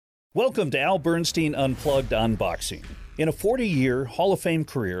Welcome to Al Bernstein Unplugged Unboxing. In a 40-year Hall of Fame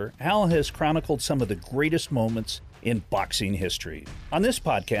career, Al has chronicled some of the greatest moments in boxing history. On this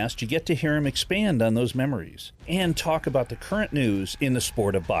podcast, you get to hear him expand on those memories and talk about the current news in the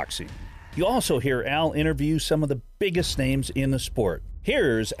sport of boxing. You also hear Al interview some of the biggest names in the sport.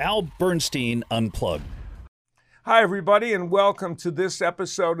 Here's Al Bernstein Unplugged. Hi, everybody, and welcome to this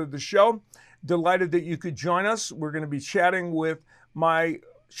episode of the show. Delighted that you could join us. We're going to be chatting with my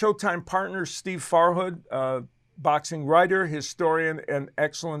Showtime partner, Steve Farhood, boxing writer, historian, and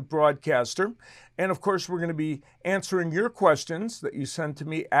excellent broadcaster. And of course, we're going to be answering your questions that you send to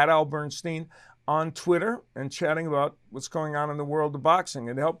me at Al Bernstein on Twitter and chatting about what's going on in the world of boxing.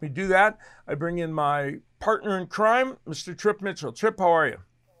 And to help me do that, I bring in my partner in crime, Mr. Trip Mitchell. Trip, how are you?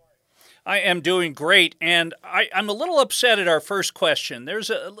 I am doing great, and I'm a little upset at our first question. There's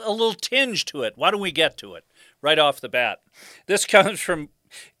a little tinge to it. Why don't we get to it right off the bat? This comes from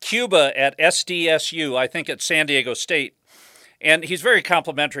Cuba at SDSU, I think at San Diego State. And he's very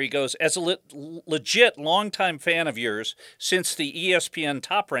complimentary. He goes, as a legit longtime fan of yours since the ESPN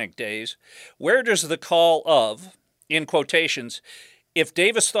Top Rank days, where does the call of, in quotations, if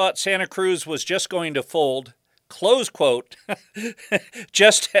Davis thought Santa Cruz was just going to fold, close quote,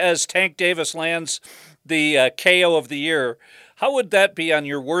 just as Tank Davis lands the KO of the year, how would that be on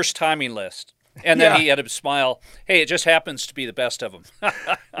your worst timing list? And then he had a smile. Hey, it just happens to be the best of them.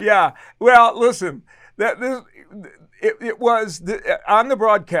 Yeah. Well, listen, it was on the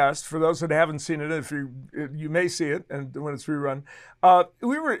broadcast. For those that haven't seen it, if you may see it, and when it's rerun,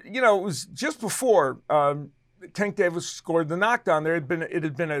 we were, it was just before Tank Davis scored the knockdown. It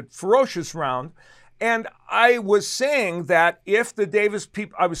had been a ferocious round. And I was saying that if the Davis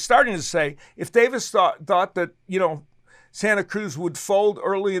people, I was starting to say, if Davis thought that, Santa Cruz would fold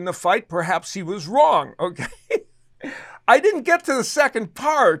early in the fight, perhaps he was wrong, okay? I didn't get to the second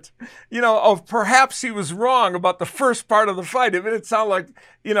part, of perhaps he was wrong about the first part of the fight. It made it sound like,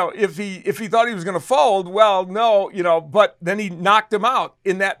 if he thought he was going to fold, well, no, but then he knocked him out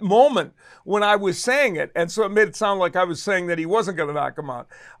in that moment when I was saying it. And so it made it sound like I was saying that he wasn't going to knock him out.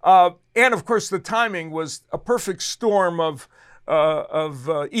 And of course, the timing was a perfect storm of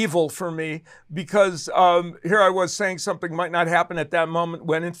evil for me, because here I was saying something might not happen at that moment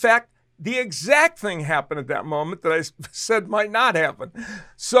when, in fact, the exact thing happened at that moment that I said might not happen.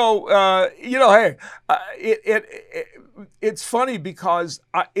 So, hey, it's funny because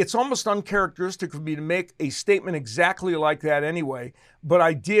it's almost uncharacteristic of me to make a statement exactly like that anyway, but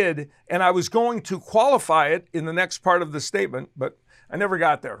I did, and I was going to qualify it in the next part of the statement, but I never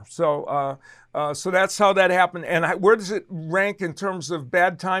got there. So that's how that happened. And where does it rank in terms of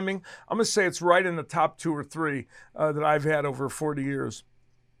bad timing? I'm going to say it's right in the top 2 or 3 that I've had over 40 years.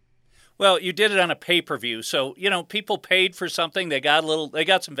 Well, you did it on a pay-per-view, so people paid for something. They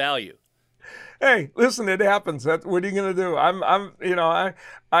got some value. Hey, listen, it happens. What are you going to do? I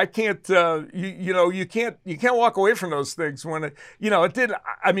can't. You can't walk away from those things when it did.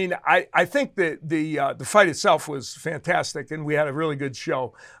 I mean, I think that the fight itself was fantastic, and we had a really good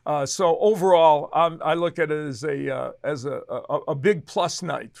show. So overall, I look at it as a big plus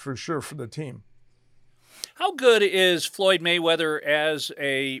night for sure for the team. How good is Floyd Mayweather as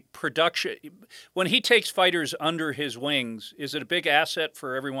a production? When he takes fighters under his wings, is it a big asset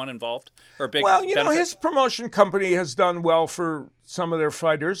for everyone involved? Or a big benefit? His promotion company has done well for some of their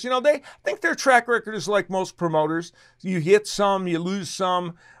fighters. They think their track record is like most promoters. You hit some, you lose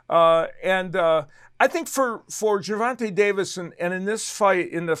some. And I think for Gervonta Davis and in this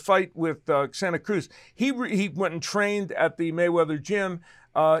fight, in the fight with Santa Cruz, he went and trained at the Mayweather gym.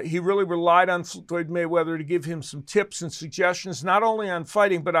 He really relied on Floyd Mayweather to give him some tips and suggestions, not only on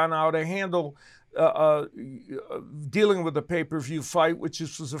fighting, but on how to handle dealing with a pay-per-view fight, which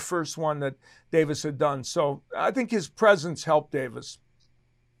was the first one that Davis had done. So I think his presence helped Davis.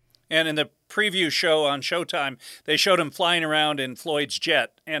 And in the preview show on Showtime, they showed him flying around in Floyd's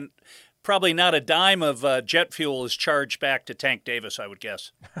jet, and probably not a dime of jet fuel is charged back to Tank Davis, I would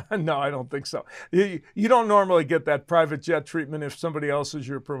guess. No, I don't think so. You don't normally get that private jet treatment if somebody else is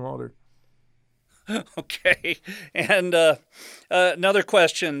your promoter. Okay. And another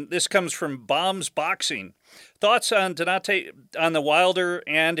question. This comes from Bombs Boxing. Thoughts on Deontay, on the Wilder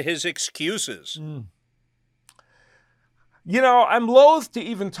and his excuses? I'm loath to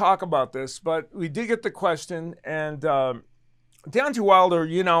even talk about this, but we did get the question, and Deontay Wilder,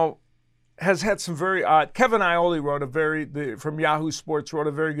 has had some very odd. Kevin Iole from Yahoo Sports wrote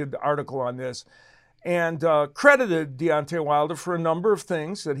a very good article on this, and credited Deontay Wilder for a number of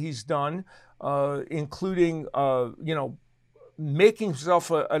things that he's done, including making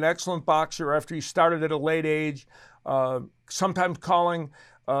himself an excellent boxer after he started at a late age, sometimes calling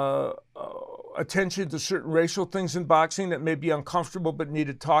attention to certain racial things in boxing that may be uncomfortable but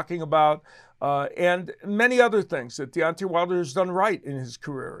needed talking about, and many other things that Deontay Wilder has done right in his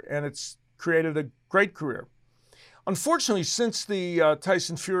career, and it's created a great career. Unfortunately, since the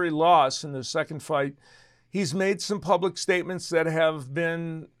Tyson Fury loss in the second fight, he's made some public statements that have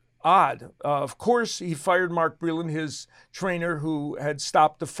been odd. Of course, he fired Mark Breland, his trainer, who had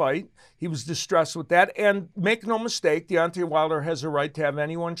stopped the fight. He was distressed with that. And make no mistake, Deontay Wilder has a right to have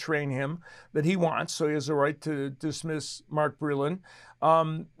anyone train him that he wants, so he has a right to dismiss Mark Breland.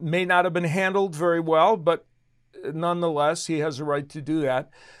 May not have been handled very well, but nonetheless, he has a right to do that.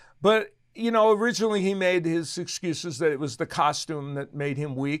 But originally he made his excuses that it was the costume that made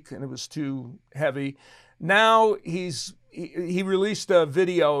him weak and it was too heavy. Now he released a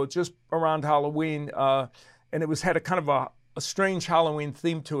video just around Halloween, and it had a kind of a strange Halloween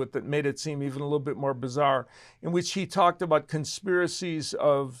theme to it that made it seem even a little bit more bizarre, in which he talked about conspiracies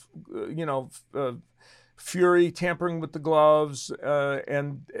of, Fury tampering with the gloves,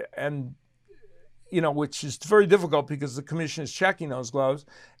 and which is very difficult because the commission is checking those gloves,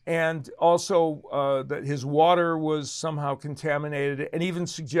 and also that his water was somehow contaminated, and even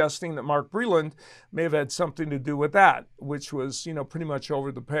suggesting that Mark Breland may have had something to do with that, which was, pretty much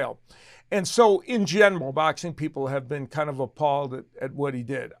over the pale. And so, in general, boxing people have been kind of appalled at what he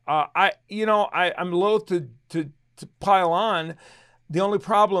did. I'm loath to pile on. The only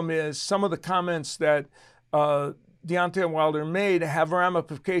problem is some of the comments that Deontay Wilder made have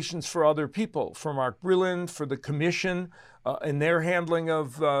ramifications for other people, for Mark Breland, for the commission, in their handling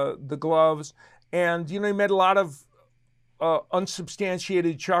of the gloves. And, he made a lot of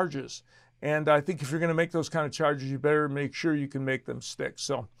unsubstantiated charges. And I think if you're going to make those kind of charges, you better make sure you can make them stick.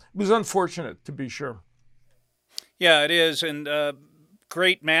 So it was unfortunate, to be sure. Yeah, it is. And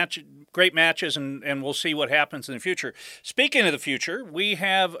great matches, and we'll see what happens in the future. Speaking of the future, we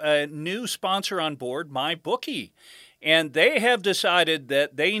have a new sponsor on board, MyBookie. And they have decided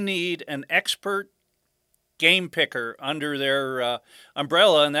that they need an expert game picker under their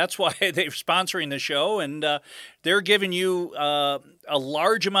umbrella, and that's why they're sponsoring the show, and they're giving you a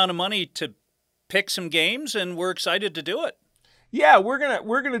large amount of money to pick some games, and we're excited to do it. Yeah, we're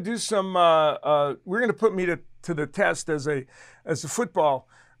gonna do some. We're gonna put me to the test as a football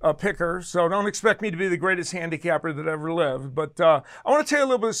picker. So don't expect me to be the greatest handicapper that ever lived. But I want to tell you a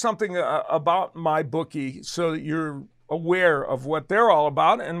little bit of something about MyBookie so that you're aware of what they're all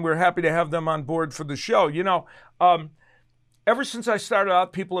about, and we're happy to have them on board for the show. Ever since I started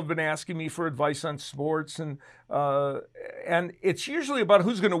out, people have been asking me for advice on sports, and it's usually about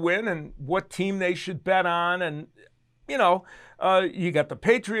who's going to win and what team they should bet on. And you got the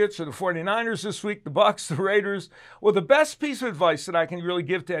Patriots or the 49ers this week, the Bucks, the Raiders. Well, the best piece of advice that I can really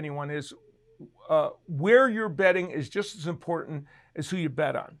give to anyone is where you're betting is just as important as who you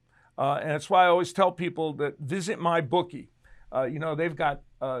bet on. And that's why I always tell people that visit MyBookie. They've got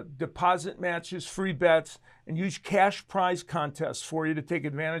deposit matches, free bets, and huge cash prize contests for you to take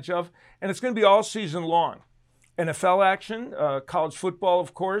advantage of. And it's going to be all season long. NFL action, college football,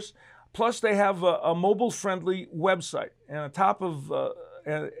 of course. Plus, they have a mobile-friendly website and a top of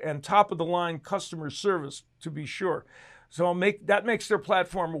the line customer service, to be sure. So that makes their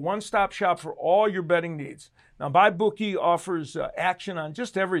platform a one-stop shop for all your betting needs. Now, MyBookie offers action on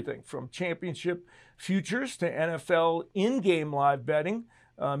just everything from championship futures to NFL in-game live betting,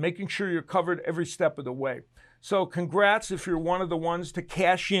 making sure you're covered every step of the way. So congrats if you're one of the ones to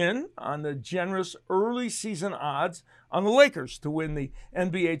cash in on the generous early season odds on the Lakers to win the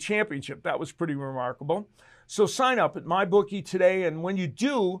NBA championship. That was pretty remarkable. So sign up at MyBookie today, and when you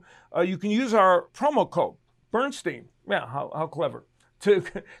do, you can use our promo code, Bernstein. Yeah, how clever. To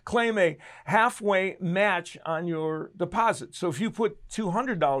claim a halfway match on your deposit. So if you put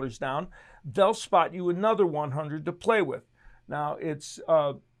 $200 down, they'll spot you another $100 to play with. Now, it's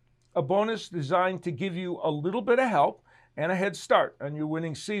a bonus designed to give you a little bit of help and a head start on your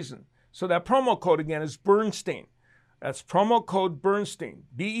winning season. So that promo code again is Bernstein. That's promo code Bernstein,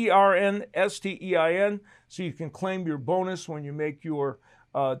 BERNSTEIN, so you can claim your bonus when you make your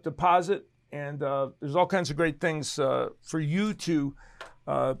deposit. And there's all kinds of great things for you to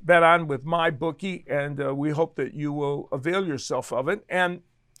bet on with MyBookie, and we hope that you will avail yourself of it. And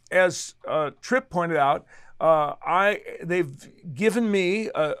as Tripp pointed out, they've given me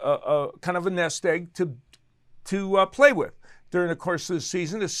a kind of a nest egg to play with during the course of the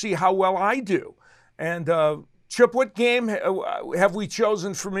season to see how well I do. And Tripp, what game have we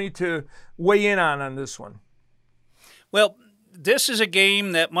chosen for me to weigh in on this one? Well, this is a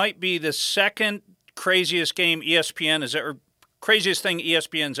game that might be the second craziest game ESPN has ever, craziest thing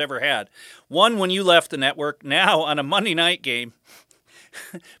ESPN's ever had. One when you left the network, now on a Monday night game.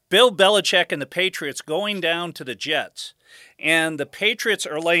 Bill Belichick and the Patriots going down to the Jets, and the Patriots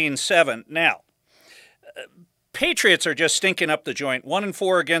are laying 7. Now, Patriots are just stinking up the joint.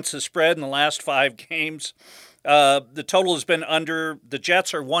 1-4 against the spread in the last 5 games. The total has been under. The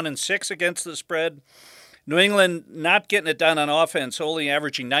Jets are 1-6 against the spread. New England not getting it done on offense, only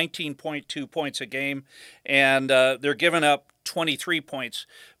averaging 19.2 points a game, and they're giving up 23 points.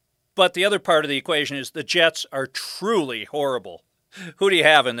 But the other part of the equation is the Jets are truly horrible. Who do you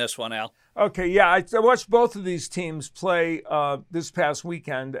have in this one, Al? Okay, yeah, I watched both of these teams play this past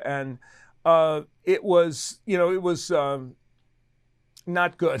weekend, and it was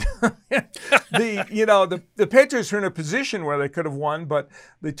not good. The Patriots were in a position where they could have won, but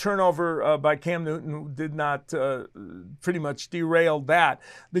the turnover by Cam Newton did not pretty much derailed that.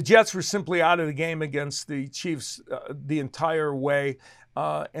 The Jets were simply out of the game against the Chiefs the entire way,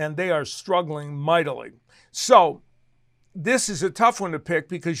 and they are struggling mightily. So this is a tough one to pick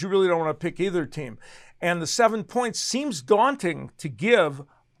because you really don't want to pick either team. And the 7 points seems daunting to give,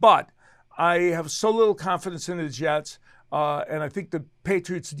 but I have so little confidence in the Jets. And I think the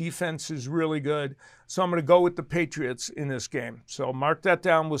Patriots' defense is really good. So I'm going to go with the Patriots in this game. So mark that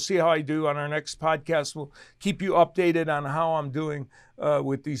down. We'll see how I do on our next podcast. We'll keep you updated on how I'm doing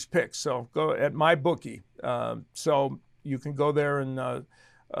with these picks. So go at my bookie. So you can go there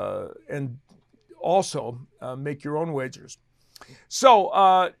and also make your own wagers. So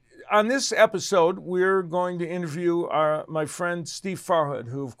on this episode, we're going to interview my friend Steve Farhood,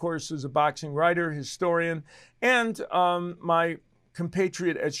 who, of course, is a boxing writer, historian, and my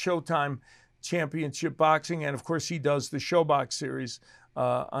compatriot at Showtime Championship Boxing. And, of course, he does the Showbox series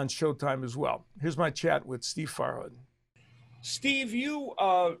on Showtime as well. Here's my chat with Steve Farhood. Steve, you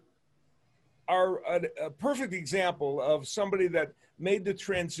are a perfect example of somebody that made the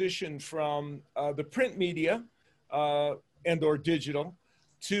transition from the print media and or digital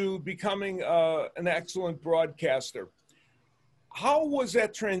to becoming an excellent broadcaster. How was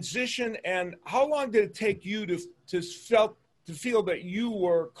that transition, and how long did it take you to feel that you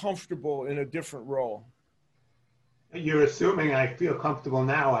were comfortable in a different role? You're assuming I feel comfortable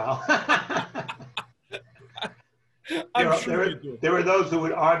now, Al. I'm sure you do. There are those who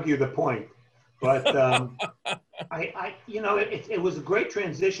would argue the point, but it was a great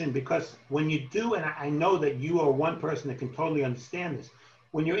transition because when you do, and I know that you are one person that can totally understand this.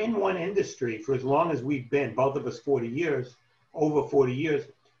 When you're in one industry for as long as we've been, both of us over 40 years,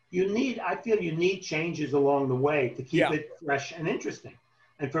 I feel you need changes along the way to keep it fresh and interesting.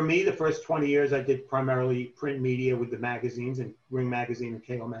 And for me, the first 20 years, I did primarily print media with the magazines and Ring Magazine and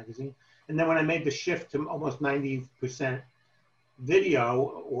KO Magazine. And then when I made the shift to almost 90%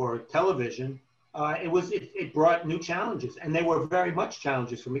 video or television, it brought new challenges. And they were very much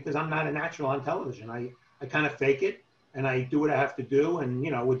challenges for me because I'm not a natural on television. I kind of fake it. And I do what I have to do,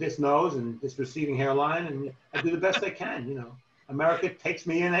 and with this nose and this receding hairline, and I do the best I can. America takes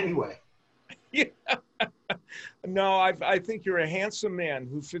me in anyway. Yeah. No, I think you're a handsome man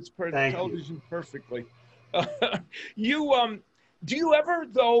who fits television perfectly. Do you ever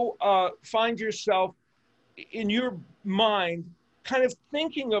though find yourself in your mind kind of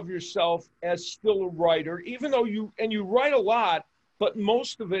thinking of yourself as still a writer, even though you write a lot, but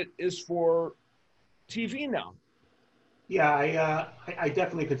most of it is for TV now? Yeah, I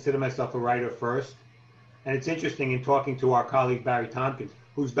definitely consider myself a writer first. And it's interesting in talking to our colleague Barry Tompkins,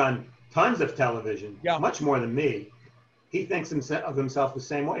 who's done tons of television, much more than me. He thinks of himself the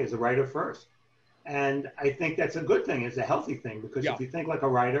same way, as a writer first. And I think that's a good thing. It's a healthy thing because if you think like a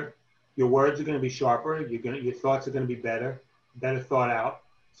writer, your words are going to be sharper. Your thoughts are going to be better thought out.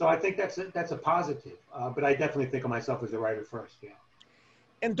 So I think that's a positive. But I definitely think of myself as a writer first. Yeah.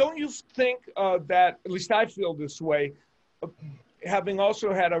 And don't you think that, at least I feel this way, having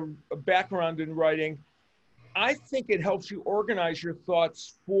also had a background in writing, I think it helps you organize your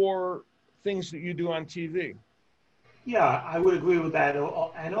thoughts for things that you do on TV. Yeah, I would agree with that.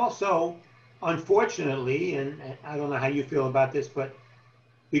 And also, unfortunately, and I don't know how you feel about this, but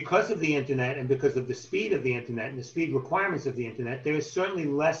because of the internet and because of the speed of the internet and the speed requirements of the internet, there is certainly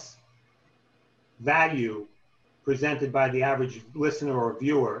less value presented by the average listener or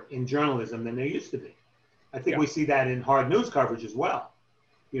viewer in journalism than there used to be. I think we see that in hard news coverage as well,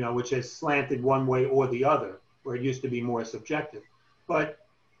 which has slanted one way or the other, where it used to be more subjective. But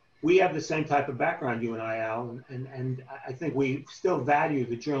we have the same type of background, you and I, Al, and I think we still value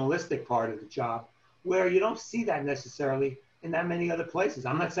the journalistic part of the job, where you don't see that necessarily in that many other places.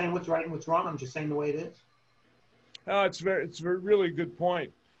 I'm not saying what's right and what's wrong. I'm just saying the way it is. It's a really good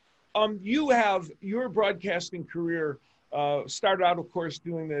point. You have your broadcasting career started out, of course,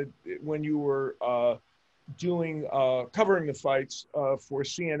 when you were doing covering the fights for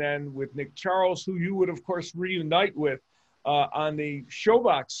CNN with Nick Charles, who you would of course reunite with on the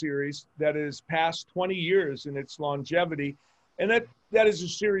ShoBox series that is past 20 years in its longevity, and that is a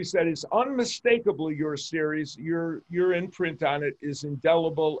series that is unmistakably your series. Your imprint on it is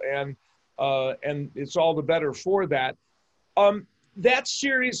indelible, and it's all the better for that. That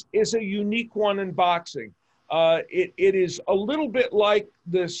series is a unique one in boxing. It is a little bit like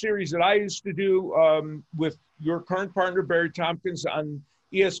the series that I used to do with your current partner, Barry Tompkins, on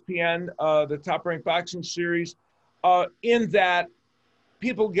ESPN, the Top Rank Boxing series, in that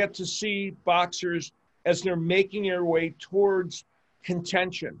people get to see boxers as they're making their way towards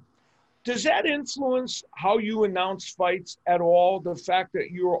contention. Does that influence how you announce fights at all, the fact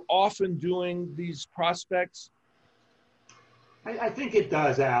that you're often doing these prospects? I think it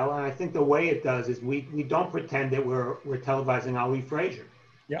does, Al, and I think the way it does is we don't pretend that we're televising Ali Frazier.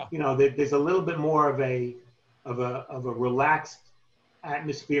 Yeah. You know, there's a little bit more of a relaxed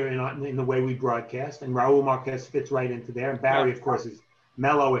atmosphere in the way we broadcast, and Raul Marquez fits right into there. And Barry, of course, is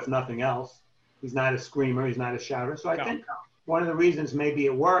mellow if nothing else. He's not a screamer, he's not a shouter. So I think one of the reasons maybe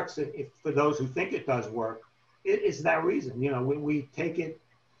it works, if for those who think it does work, it is that reason. You know, we take it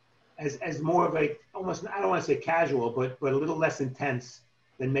as more of a, almost, I don't want to say casual, but a little less intense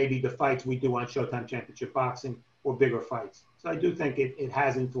than maybe the fights we do on Showtime Championship Boxing or bigger fights. So I do think it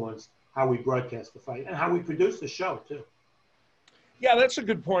has influenced how we broadcast the fight and how we produce the show too. Yeah, that's a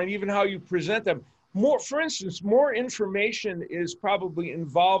good point. Even how you present them. For instance, more information is probably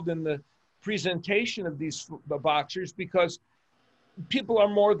involved in the presentation of these boxers, because people are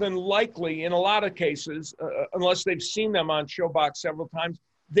more than likely, in a lot of cases, unless they've seen them on ShoBox several times,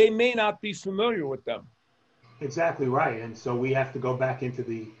 they may not be familiar with them. Exactly right. And so we have to go back into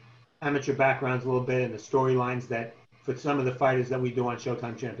the amateur backgrounds a little bit and the storylines that for some of the fighters that we do on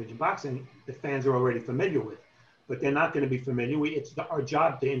Showtime Championship Boxing, the fans are already familiar with. But they're not going to be familiar. It's our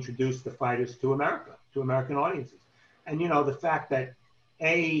job to introduce the fighters to America, to American audiences. And, you know, the fact that,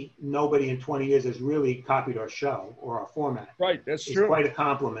 A, nobody in 20 years has really copied our show or our format. Right, that's is true. Quite a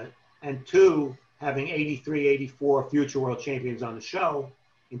compliment. And 2, having 83, 84 future world champions on the show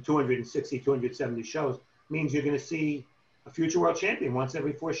in 260, 270 shows means you're going to see a future world champion once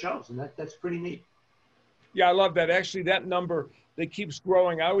every 4 shows. And that's pretty neat. Yeah, I love that. Actually, that number that keeps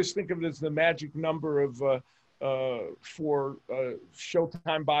growing, I always think of it as the magic number of for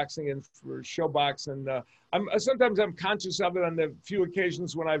Showtime Boxing and for ShoBox. And sometimes I'm conscious of it on the few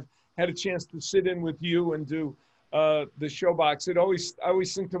occasions when I've had a chance to sit in with you and do the ShoBox. I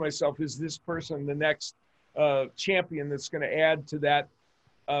always think to myself, is this person the next champion that's going to add to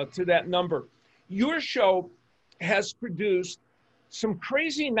that number? Your show has produced some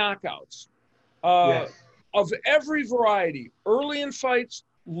crazy knockouts Yes. of every variety, early in fights,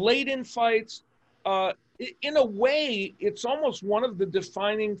 late in fights. In a way, it's almost one of the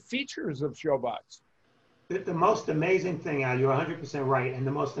defining features of ShoBox. The most amazing thing, Al, you're 100% right. And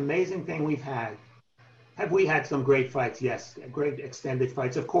the most amazing thing have we had some great fights? Yes, great extended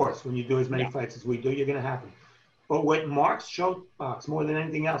fights. Of course, when you do as many fights as we do, you're going to have them. But what marks ShoBox more than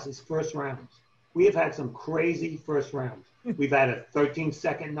anything else is first rounds. We have had some crazy first rounds. We've had a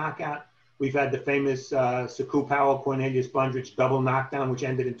 13-second knockout. We've had the famous Saku Powell, Cornelius Bundrich double knockdown, which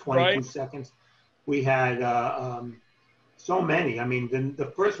ended in 22 seconds. We had so many. I mean,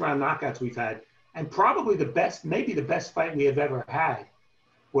 the first round knockouts we've had, and probably the best, maybe the best fight we have ever had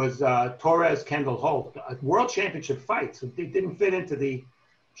was Torres Kendall Holt, a world championship fight. So it didn't fit into the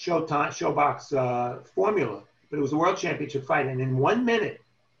ShoBox formula, but it was a world championship fight. And in 1 minute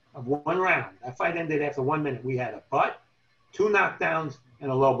of one round, that fight ended after 1 minute. We had a butt, 2 knockdowns, and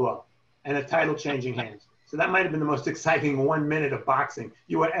a low blow, and a title changing hands. So that might have been the most exciting 1 minute of boxing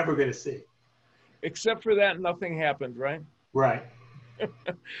you were ever going to see. Except for that, nothing happened, right? Right.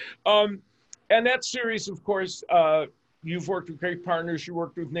 And that series, of course, you've worked with great partners. You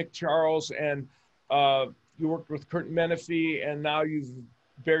worked with Nick Charles, and you worked with Kurt Menefee, and now you've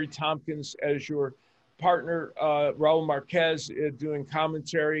Barry Tompkins as your partner. Raul Marquez doing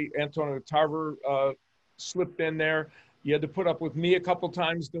commentary. Antonio Tarver slipped in there. You had to put up with me a couple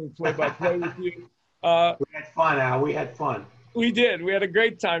times doing play-by-play with you. We had fun, Al. We had fun. We did. We had a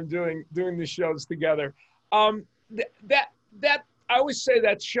great time doing the shows together. That I always say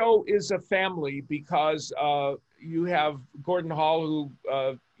that show is a family, because you have Gordon Hall, who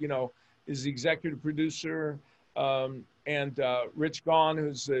is the executive producer, and Rich Gaughan,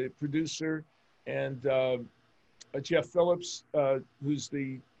 who's the producer, and Jeff Phillips, who's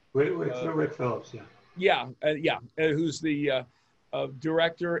the Rick Phillips, yeah. Who's the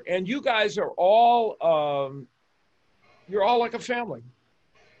director, and you guys are all you're all like a family.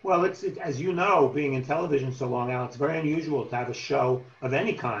 Well, as you know, being in television so long, Al, it's very unusual to have a show of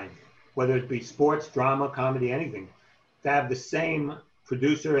any kind, whether it be sports, drama, comedy, anything, to have the same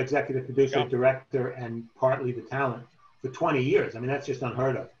producer, executive producer, Yeah. director, and partly the talent for 20 years. I mean, that's just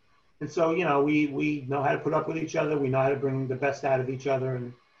unheard of. And so, we know how to put up with each other. We know how to bring the best out of each other.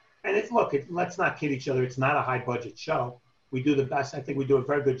 And let's not kid each other. It's not a high budget show. We do the best. I think we do a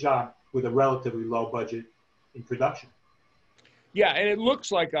very good job with a relatively low budget in production. Yeah, and it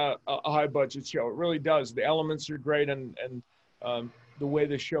looks like a high budget show. It really does. The elements are great, and the way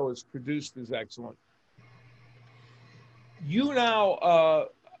the show is produced is excellent. You now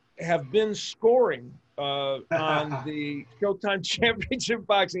have been scoring on the Showtime Championship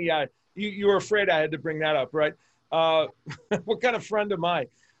Boxing. Yeah, you were afraid I had to bring that up, right? What kind of friend am I?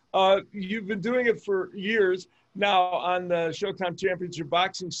 You've been doing it for years now on the Showtime Championship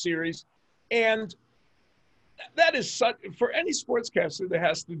Boxing Series, and that is such, for any sportscaster that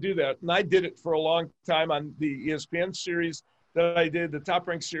has to do that. And I did it for a long time on the ESPN series that I did, the Top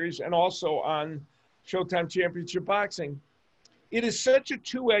Rank series, and also on Showtime Championship Boxing. It is such a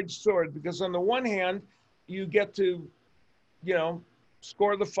two-edged sword because on the one hand, you get to,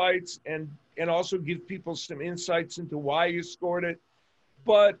 score the fights and also give people some insights into why you scored it.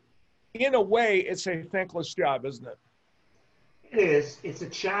 But in a way, it's a thankless job, isn't it? It is. It's a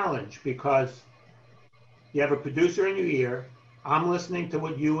challenge because you have a producer in your ear. I'm listening to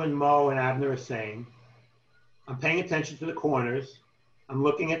what you and Mo and Abner are saying. I'm paying attention to the corners. I'm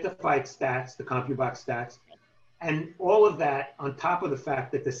looking at the fight stats, the CompuBox stats, and all of that on top of the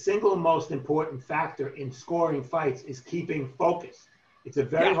fact that the single most important factor in scoring fights is keeping focus. It's a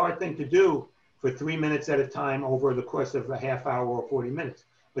very hard thing to do for 3 minutes at a time over the course of a half hour or 40 minutes.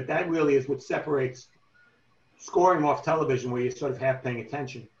 But that really is what separates scoring off television, where you're sort of half paying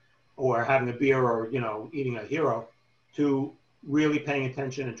attention, or having a beer, or eating a hero, to really paying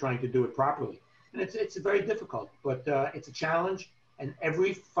attention and trying to do it properly. And it's very difficult, but it's a challenge. And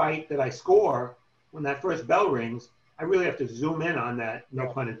every fight that I score, when that first bell rings, I really have to zoom in on that, no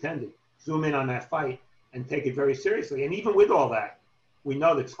pun intended, zoom in on that fight and take it very seriously. And even with all that, we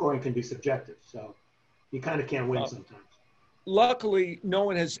know that scoring can be subjective, so you kind of can't win sometimes. Luckily, no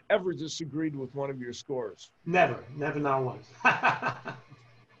one has ever disagreed with one of your scores. Never, not once.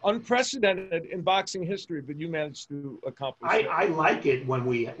 Unprecedented in boxing history, but you managed to accomplish it. I like it when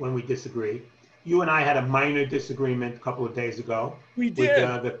we disagree. You and I had a minor disagreement a couple of days ago. We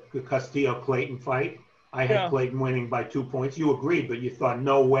did. With the Castillo-Clayton fight. I had Clayton winning by 2 points. You agreed, but you thought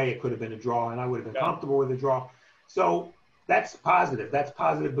no way it could have been a draw, and I would have been comfortable with a draw. So that's positive. That's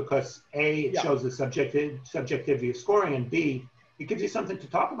positive because A, it shows the subjectivity of scoring, and B, it gives you something to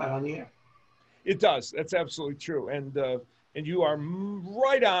talk about on the air. It does. That's absolutely true. And you are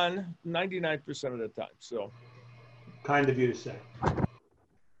right on 99% of the time. So, kind of you to say.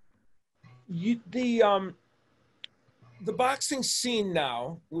 The boxing scene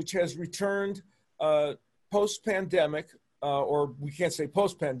now, which has returned post-pandemic, or we can't say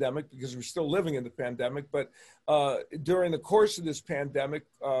post-pandemic because we're still living in the pandemic, but during the course of this pandemic,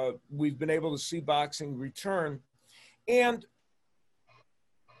 we've been able to see boxing return. And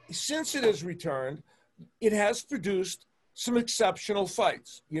since it has returned, it has produced some exceptional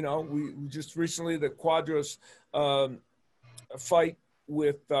fights. We just recently, the Quadros fight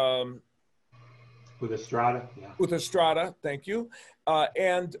with Estrada. Yeah. With Estrada, thank you.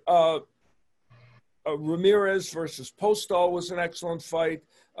 And Ramirez versus Postol was an excellent fight.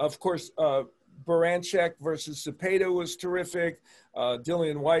 Of course, Baranchek versus Zepeda was terrific.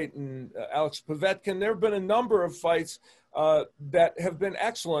 Dillian White and Alex Povetkin. There have been a number of fights that have been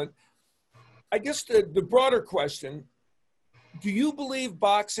excellent. I guess the broader question, do you believe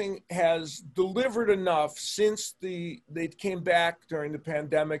boxing has delivered enough since they came back during the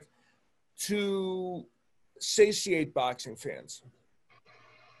pandemic to satiate boxing fans?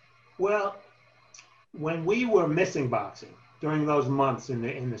 Well, when we were missing boxing during those months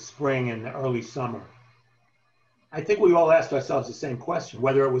in the spring and the early summer, I think we all asked ourselves the same question,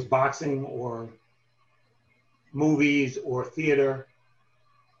 whether it was boxing or movies or theater.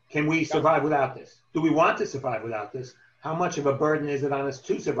 Can we survive without this? Do we want to survive without this? How much of a burden is it on us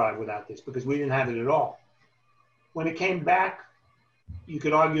to survive without this? Because we didn't have it at all. When it came back, you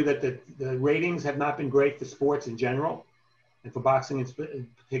could argue that the ratings have not been great for sports in general, and for boxing in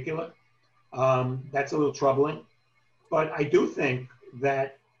particular. That's a little troubling. But I do think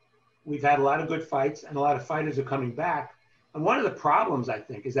that we've had a lot of good fights, and a lot of fighters are coming back. And one of the problems, I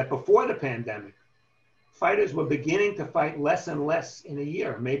think, is that before the pandemic, fighters were beginning to fight less and less in a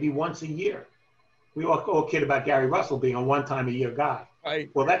year, maybe once a year. We all kid about Gary Russell being a one-time-a-year guy. Right.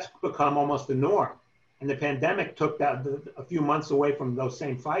 Well, that's become almost the norm. And the pandemic took that a few months away from those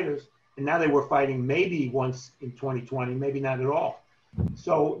same fighters. And now they were fighting maybe once in 2020, maybe not at all.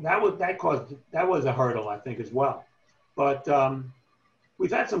 So that was a hurdle, I think, as well. But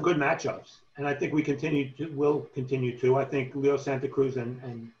we've had some good matchups, and I think will continue to. I think Leo Santa Cruz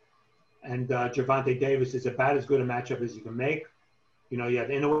and Gervonta Davis is about as good a matchup as you can make. You know, you have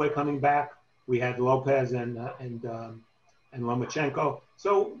Inoue coming back. We had Lopez and Lomachenko.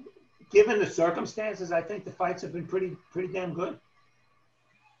 So, given the circumstances, I think the fights have been pretty damn good.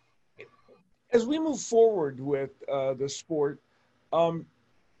 As we move forward with the sport,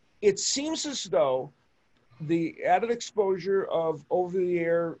 it seems as though the added exposure of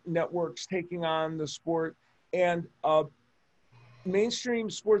over-the-air networks taking on the sport and mainstream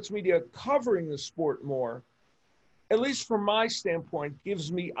sports media covering the sport more, at least from my standpoint, gives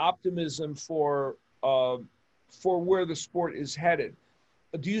me optimism for where the sport is headed.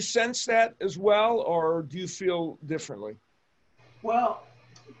 Do you sense that as well, or do you feel differently? Well,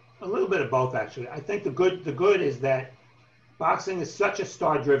 a little bit of both, actually. I think the good is that boxing is such a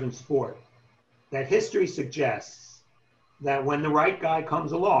star-driven sport that history suggests that when the right guy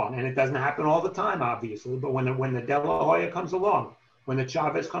comes along, and it doesn't happen all the time, obviously, but when the De La Hoya comes along, when the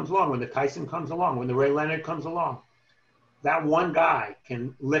Chavez comes along, when the Tyson comes along, when the Ray Leonard comes along, that one guy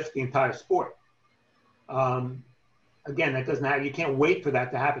can lift the entire sport. Again, that doesn't happen. You can't wait for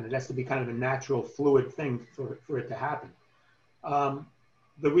that to happen. It has to be kind of a natural, fluid thing for it to happen.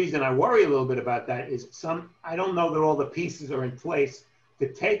 The reason I worry a little bit about that is I don't know that all the pieces are in place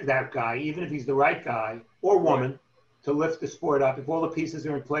to take that guy, even if he's the right guy or woman, to lift the sport up, if all the pieces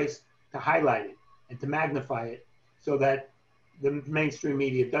are in place to highlight it and to magnify it so that the mainstream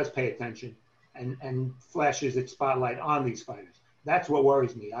media does pay attention and flashes its spotlight on these fighters. That's what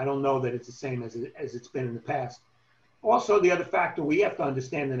worries me. I don't know that it's the same as it's been in the past. Also, the other factor we have to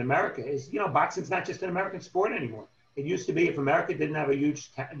understand in America is, boxing's not just an American sport anymore. It used to be, if America didn't have a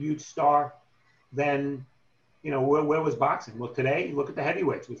huge star, then, where was boxing? Well, today, you look at the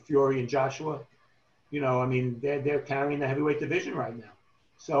heavyweights with Fury and Joshua. They're carrying the heavyweight division right now.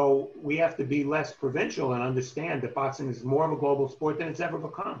 So we have to be less provincial and understand that boxing is more of a global sport than it's ever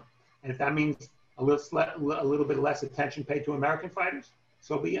become. And if that means a little bit less attention paid to American fighters,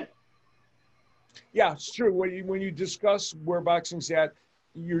 so be it. Yeah, it's true. When you discuss where boxing's at,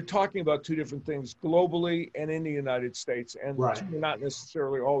 you're talking about two different things, globally and in the United States. And right. Two are not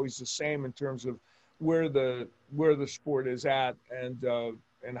necessarily always the same in terms of where the sport is at and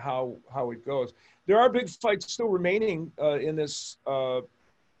how it goes. There are big fights still remaining in this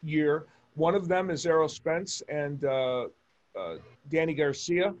year. One of them is Errol Spence and Danny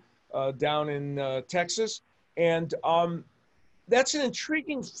Garcia down in Texas. And that's an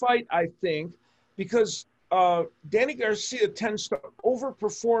intriguing fight, I think, because Danny Garcia tends to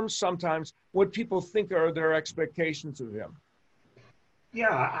overperform sometimes what people think are their expectations of him.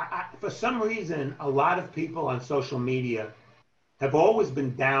 Yeah, for some reason, a lot of people on social media have always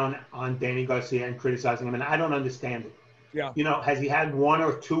been down on Danny Garcia and criticizing him, and I don't understand it. Yeah. Has he had one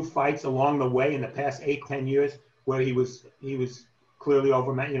or two fights along the way in the past 8-10 years where he was clearly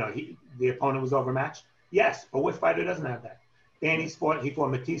overmatched? The opponent was overmatched. Yes, but what fighter doesn't have that? He fought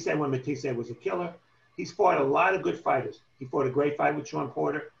Matisse when Matisse was a killer. He's fought a lot of good fighters. He fought a great fight with Sean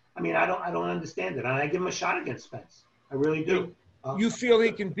Porter. I don't understand it, and I give him a shot against Spence. I really do. You feel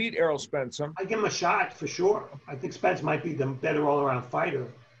he can beat Errol Spence, huh? I give him a shot for sure. I think Spence might be the better all-around fighter.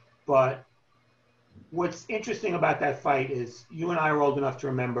 But what's interesting about that fight is you and I are old enough to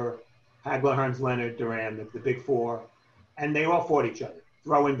remember Hagler, Hearns, Leonard, Duran, the big four, and they all fought each other,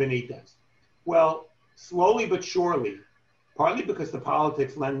 throw in Benitez. Well, slowly but surely, partly because the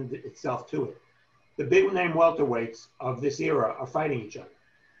politics lend itself to it, the big-name welterweights of this era are fighting each other.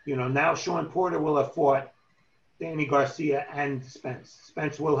 Now Sean Porter will have fought Danny Garcia and Spence.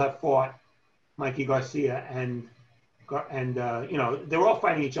 Spence will have fought Mikey Garcia and they're all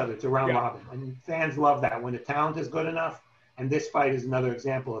fighting each other. It's a round robin, and fans love that when the talent is good enough. And this fight is another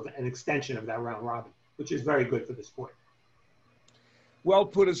example of an extension of that round robin, which is very good for the sport. Well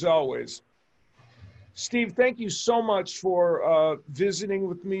put as always. Steve, thank you so much for visiting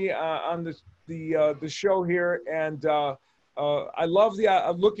with me on the show here, and I love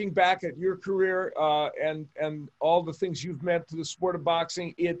looking back at your career and all the things you've meant to the sport of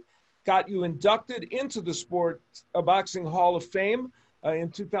boxing. It got you inducted into the Boxing Hall of Fame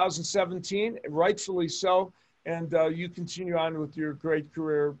in 2017, rightfully so, and you continue on with your great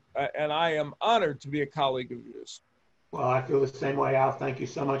career, and I am honored to be a colleague of yours. Well, I feel the same way, Al. Thank you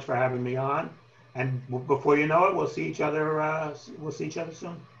so much for having me on. And before you know it, we'll see each other.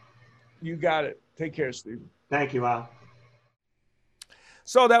 Soon. You got it. Take care, Steve. Thank you, Al.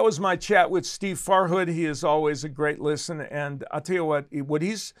 So that was my chat with Steve Farhood. He is always a great listen. And I'll tell you what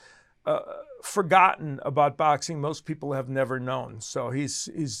he's forgotten about boxing, most people have never known. So he's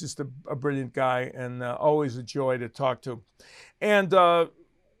just a brilliant guy, and always a joy to talk to. And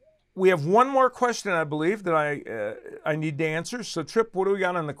we have one more question, I believe, that I need to answer. So, Trip, what do we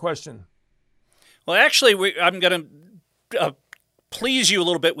got on the question? Well, actually, I'm going to please you a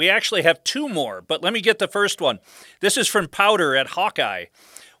little bit. We actually have two more, but let me get the first one. This is from Powder at Hawkeye.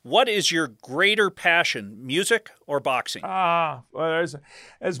 What is your greater passion, music or boxing? Well,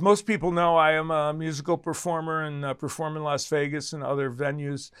 as most people know, I am a musical performer and perform in Las Vegas and other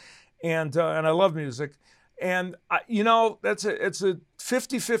venues, and I love music. And it's a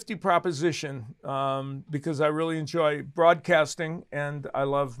 50-50 proposition because I really enjoy broadcasting and I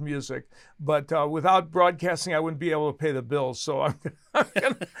love music. But without broadcasting, I wouldn't be able to pay the bills. So I'm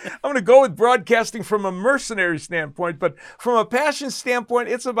going to go with broadcasting from a mercenary standpoint. But from a passion standpoint,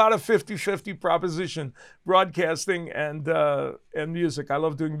 it's about a 50-50 proposition, broadcasting and music. I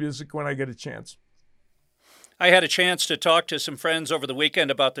love doing music when I get a chance. I had a chance to talk to some friends over the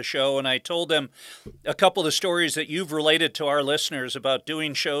weekend about the show, and I told them a couple of the stories that you've related to our listeners about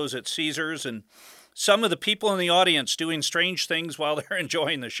doing shows at Caesars and some of the people in the audience doing strange things while they're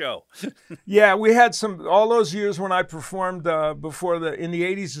enjoying the show. Yeah, we had all those years when I performed in the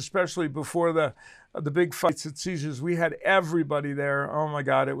 80s, especially before the big fights at Caesars, we had everybody there. Oh my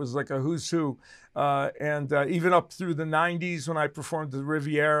God, it was like a who's who. And even up through the 90s when I performed at the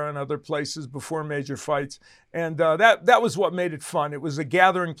Riviera and other places before major fights. And that was what made it fun. It was a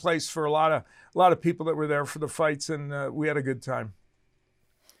gathering place for a lot of people that were there for the fights, and we had a good time.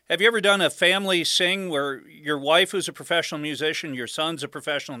 Have you ever done a family sing where your wife, who's a professional musician, your son's a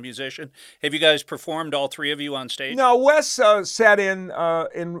professional musician? Have you guys performed, all three of you, on stage? No, Wes sat in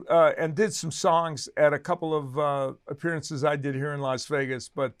and did some songs at a couple of appearances I did here in Las Vegas.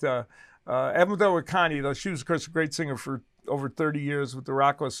 But I haven't done with Connie, though. She was, of course, a great singer for over 30 years with the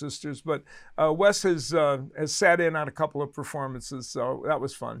Rocco Sisters. But Wes has sat in on a couple of performances, so that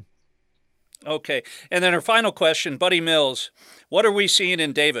was fun. Okay. And then our final question, Buddy Mills, what are we seeing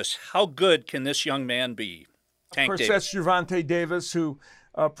in Davis? How good can this young man be? Tank of course, Davis. That's Gervonta Davis, who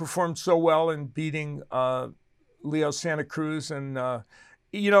performed so well in beating Leo Santa Cruz. And, I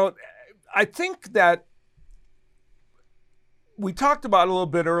think that we talked about a little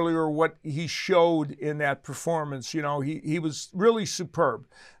bit earlier what he showed in that performance. He was really superb.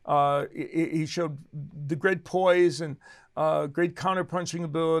 He showed the great poise and great counterpunching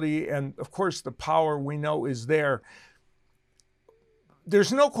ability, and of course the power we know is there.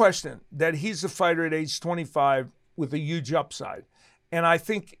 There's no question that he's a fighter at age 25 with a huge upside, and I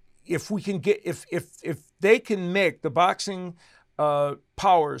think if we can get if they can make the boxing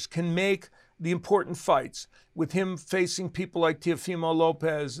powers can make the important fights with him facing people like Teofimo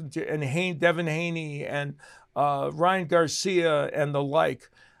Lopez and Devin Haney and Ryan Garcia and the like.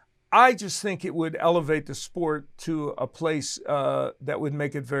 I just think it would elevate the sport to a place that would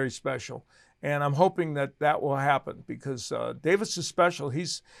make it very special. And I'm hoping that will happen because Davis is special.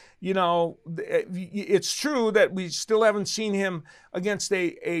 He's, it's true that we still haven't seen him against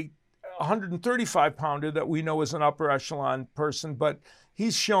a 135-pounder that we know is an upper echelon person, but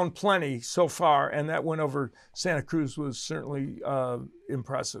he's shown plenty so far, and that win over Santa Cruz was certainly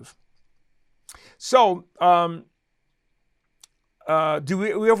impressive. So, do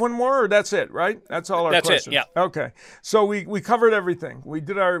we have one more, or that's it, right? That's all our questions. That's it, yeah. Okay. So we covered everything. We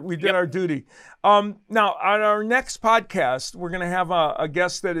did our duty. Now, on our next podcast, we're going to have a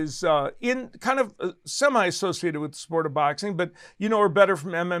guest that is in kind of semi-associated with the sport of boxing, but or better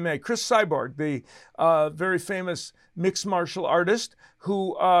from MMA. Chris Cyborg, the very famous mixed martial artist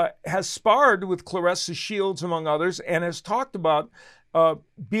who has sparred with Claressa Shields, among others, and has talked about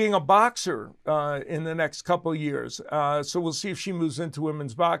being a boxer in the next couple of years. So we'll see if she moves into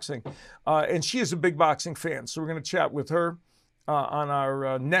women's boxing. And she is a big boxing fan. So we're going to chat with her on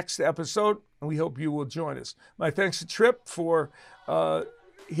our next episode. And we hope you will join us. My thanks to Trip for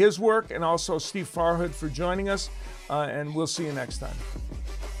his work and also Steve Farhood for joining us. And we'll see you next time.